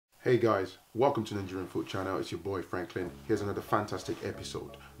Hey guys, welcome to Nigerian Food Channel. It's your boy Franklin. Here's another fantastic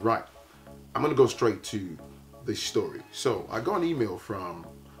episode. Right, I'm gonna go straight to this story. So I got an email from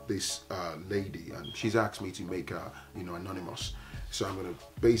this lady, and she's asked me to make her, anonymous. So I'm gonna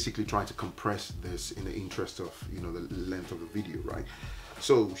basically try to compress this in the interest of, the length of the video, right?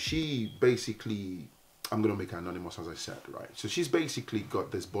 So she basically, I'm gonna make her anonymous, as I said, right? So she's basically got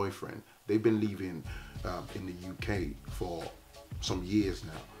this boyfriend. They've been living in the UK for some years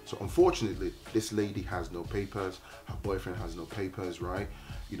now. So unfortunately, this lady has no papers. Her boyfriend has no papers, right?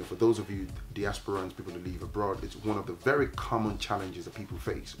 For those of you diasporans, people who live abroad, it's one of the very common challenges that people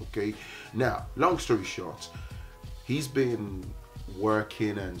face, okay? Now, long story short, he's been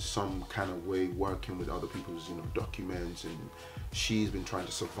working in some kind of way, working with other people's, documents, and she's been trying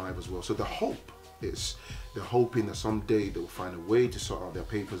to survive as well. So the hope is, they're hoping that someday they'll find a way to sort out their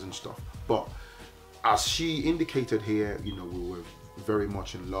papers and stuff. But as she indicated here, we were very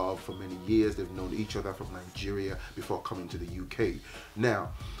much in love for many years. They've known each other from Nigeria before coming to the UK. Now,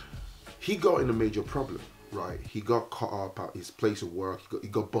 he got in a major problem, right? He got caught up at his place of work. He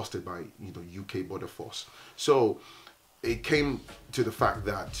got busted by, UK border force. So it came to the fact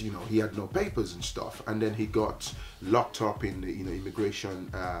that, he had no papers and stuff. And then he got locked up in the,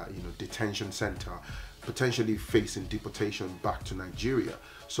 immigration, detention center, potentially facing deportation back to Nigeria.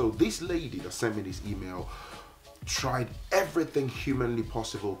 So this lady that sent me this email tried everything humanly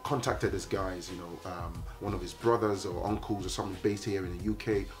possible, contacted this guy's, one of his brothers or uncles or something based here in the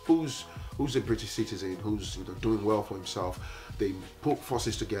UK, who's a British citizen, who's doing well for himself. They put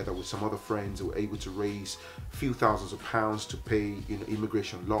forces together with some other friends who were able to raise a few thousands of pounds to pay,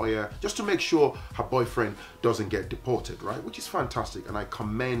 immigration lawyer, just to make sure her boyfriend doesn't get deported, right? Which is fantastic, and I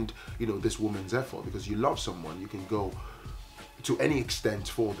commend, this woman's effort, because you love someone, you can go to any extent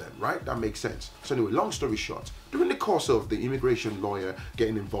for them, right? That makes sense. So anyway, long story short, during the course of the immigration lawyer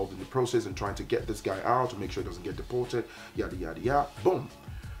getting involved in the process and trying to get this guy out to make sure he doesn't get deported, yada yada yada, boom,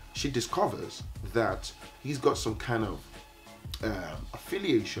 she discovers that he's got some kind of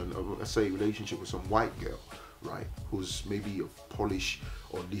affiliation, or let's say relationship with some white girl, right, who's maybe of Polish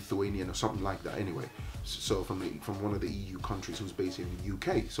or Lithuanian or something like that. Anyway, so from one of the EU countries, who's based in the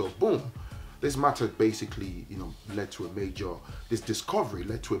UK. So boom, this matter basically, led to this discovery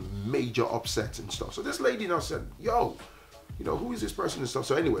led to a major upset and stuff. So this lady now said, yo, who is this person and stuff?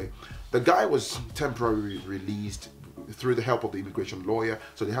 So anyway, the guy was temporarily released through the help of the immigration lawyer.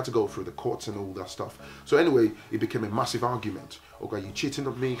 So they had to go through the courts and all that stuff. So anyway, it became a massive argument. Okay, are you cheating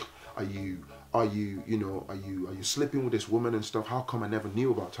on me? Are you sleeping with this woman and stuff? How come I never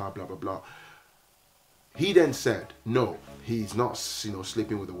knew about her? Blah, blah, blah. He then said, no, he's not,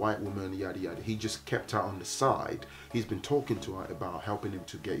 sleeping with a white woman, yada, yada. He just kept her on the side. He's been talking to her about helping him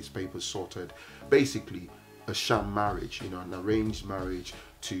to get his papers sorted. Basically, a sham marriage, an arranged marriage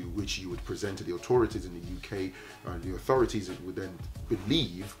to which you would present to the authorities in the UK. The authorities would then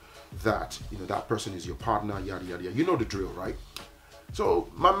believe that, that person is your partner, yada, yada, yada. You know the drill, right? So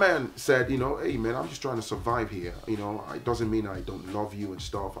my man said, hey man, I'm just trying to survive here. It doesn't mean I don't love you and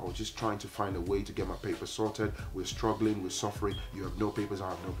stuff. I was just trying to find a way to get my papers sorted. We're struggling, we're suffering. You have no papers, I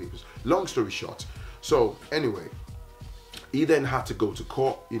have no papers. Long story short. So anyway, he then had to go to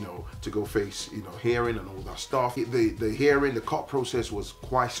court, to go face, hearing and all that stuff. The hearing, the court process was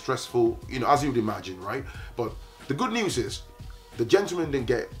quite stressful, as you'd imagine, right? But the good news is the gentleman didn't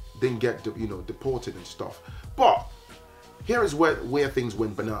get deported and stuff. But here is where things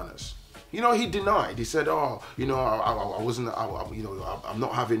went bananas. He denied. He said, oh, I wasn't, I'm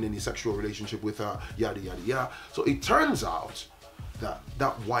not having any sexual relationship with her, yada, yada, yada. So it turns out that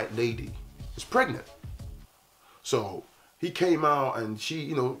that white lady is pregnant. So he came out, and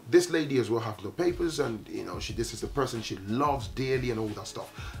she, this lady as well has no papers, and, this is the person she loves dearly and all that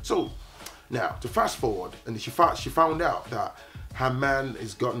stuff. So now, to fast forward, and she found out that her man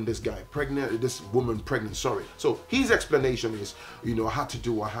has gotten this woman pregnant, sorry. So his explanation is, I had to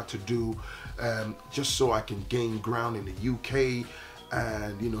do what I had to do, just so I can gain ground in the UK,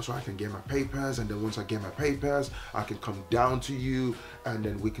 and, so I can get my papers, and then once I get my papers, I can come down to you, and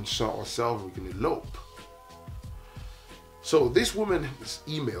then we can sort ourselves, we can elope. So this woman's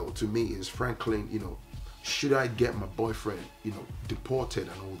email to me is, Franklin, should I get my boyfriend, deported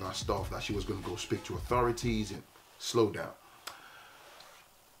and all that stuff, that she was going to go speak to authorities and slow down.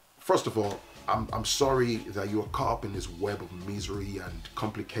 first of all, I'm sorry that you are caught up in this web of misery and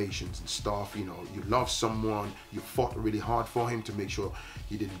complications and stuff. You know, you love someone, you fought really hard for him to make sure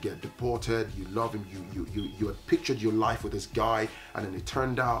he didn't get deported. You love him, you had pictured your life with this guy, and then it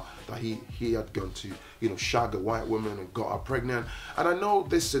turned out that he had gone to, you know, shag a white woman and got her pregnant. And I know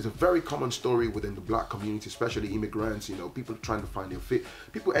this is a very common story within the black community, especially immigrants. You know, people trying to find their fit.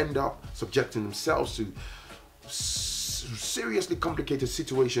 People end up subjecting themselves to seriously complicated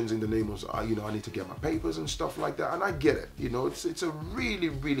situations in the name of, you know, I need to get my papers and stuff like that. And I get it, you know, it's a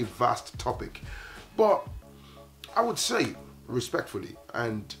really vast topic, but I would say respectfully,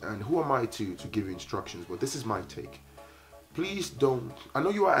 and who am I to give you instructions, but this is my take. Please don't, I know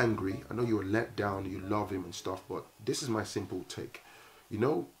you are angry, I know you are let down, you love him and stuff, but this is my simple take. You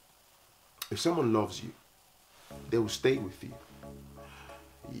know, if someone loves you, they will stay with you.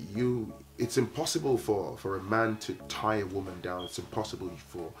 It's impossible for a man to tie a woman down. It's impossible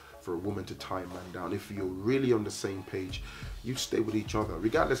for a woman to tie a man down. If you're really on the same page, you stay with each other,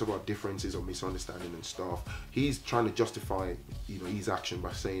 regardless of our differences or misunderstanding and stuff. He's trying to justify, you know, his action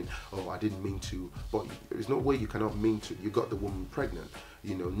by saying, oh, I didn't mean to, but there's no way you cannot mean to. You got the woman pregnant.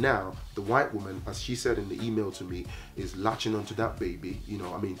 You know, now the white woman, as she said in the email to me, is latching onto that baby, you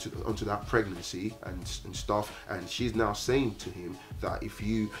know, I mean, onto that pregnancy and stuff. And she's now saying to him that if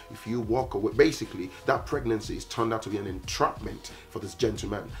you walk away, basically that pregnancy is turned out to be an entrapment for this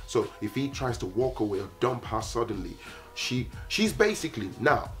gentleman. So if he tries to walk away or dump her suddenly, she's basically,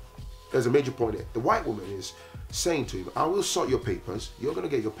 now there's a major point here. The white woman is saying to him, I will sort your papers, you're gonna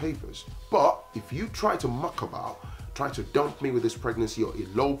get your papers, but if you try to muck about, try to dump me with this pregnancy or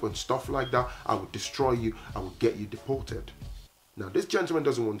elope and stuff like that, I will destroy you, I will get you deported. Now this gentleman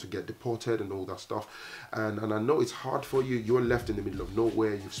doesn't want to get deported and all that stuff, and I know it's hard for you. You're left in the middle of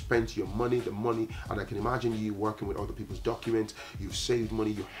nowhere, you've spent your money, and I can imagine you working with other people's documents, you've saved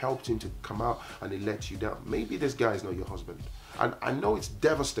money, you helped him to come out, and he let you down. Maybe this guy is not your husband. And I know it's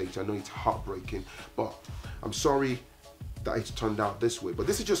devastating, I know it's heartbreaking, but I'm sorry that it's turned out this way. But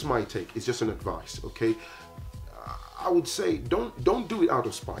this is just my take, it's just an advice, okay? I would say don't do it out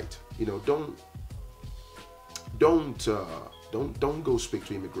of spite. You know, don't go speak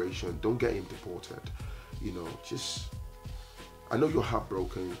to immigration. Don't get him deported. You know, I know you're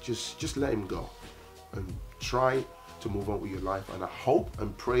heartbroken. Just let him go and try to move on with your life. And I hope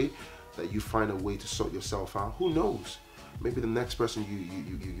and pray that you find a way to sort yourself out. Who knows? Maybe the next person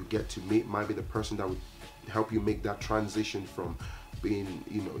you get to meet might be the person that would help you make that transition from being,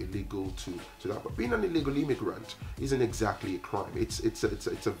 you know, illegal to that. But being an illegal immigrant isn't exactly a crime. It's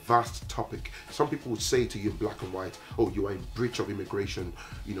a vast topic. Some people would say to you in black and white, oh, you are in breach of immigration,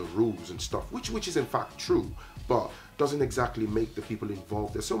 you know, rules and stuff, which is in fact true, but doesn't exactly make the people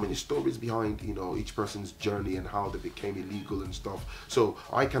involved. There's so many stories behind, you know, each person's journey and how they became illegal and stuff. So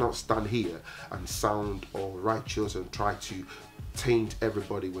I cannot stand here and sound all righteous and try to taint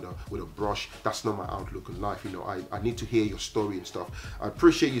everybody with a brush. That's not my outlook on life. You know, I need to hear your story and stuff. I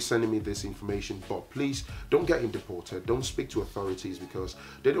appreciate you sending me this information, but please don't get him deported. Don't speak to authorities because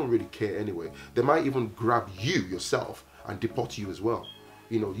they don't really care anyway. They might even grab you yourself and deport you as well.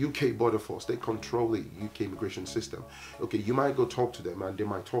 You know, UK Border Force, they control the UK immigration system. Okay, you might go talk to them and they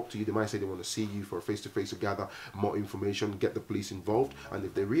might talk to you. They might say they want to see you for a face-to-face to gather more information, get the police involved. And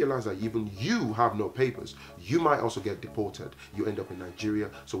if they realize that even you have no papers, you might also get deported. You end up in Nigeria.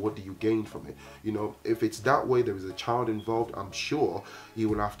 So what do you gain from it? You know, if it's that way, there is a child involved, I'm sure he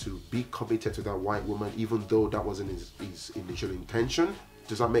will have to be committed to that white woman, even though that wasn't his initial intention.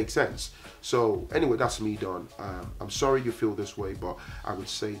 Does that make sense? So anyway, that's me done. I'm sorry you feel this way, but I would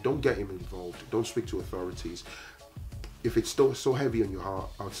say don't get him involved. Don't speak to authorities. If it's still so heavy on your heart,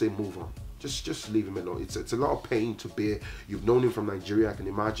 I would say move on. Just leave him alone. It's a lot of pain to bear. You've known him from Nigeria. I can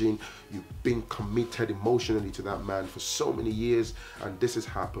imagine you've been committed emotionally to that man for so many years, and this has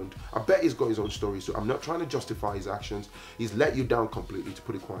happened. I bet he's got his own story, so I'm not trying to justify his actions. He's let you down completely, to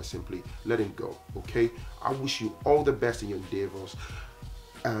put it quite simply. Let him go, okay? I wish you all the best in your endeavors.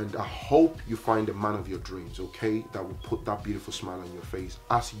 And I hope you find the man of your dreams, okay? That will put that beautiful smile on your face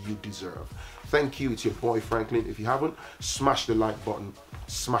as you deserve. Thank you. It's your boy Franklin. If you haven't, smash the like button,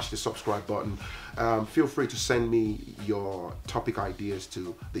 smash the subscribe button. Feel free to send me your topic ideas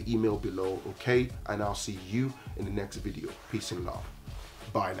to the email below, okay? And I'll see you in the next video. Peace and love.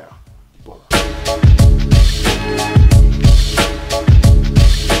 Bye now. Bye.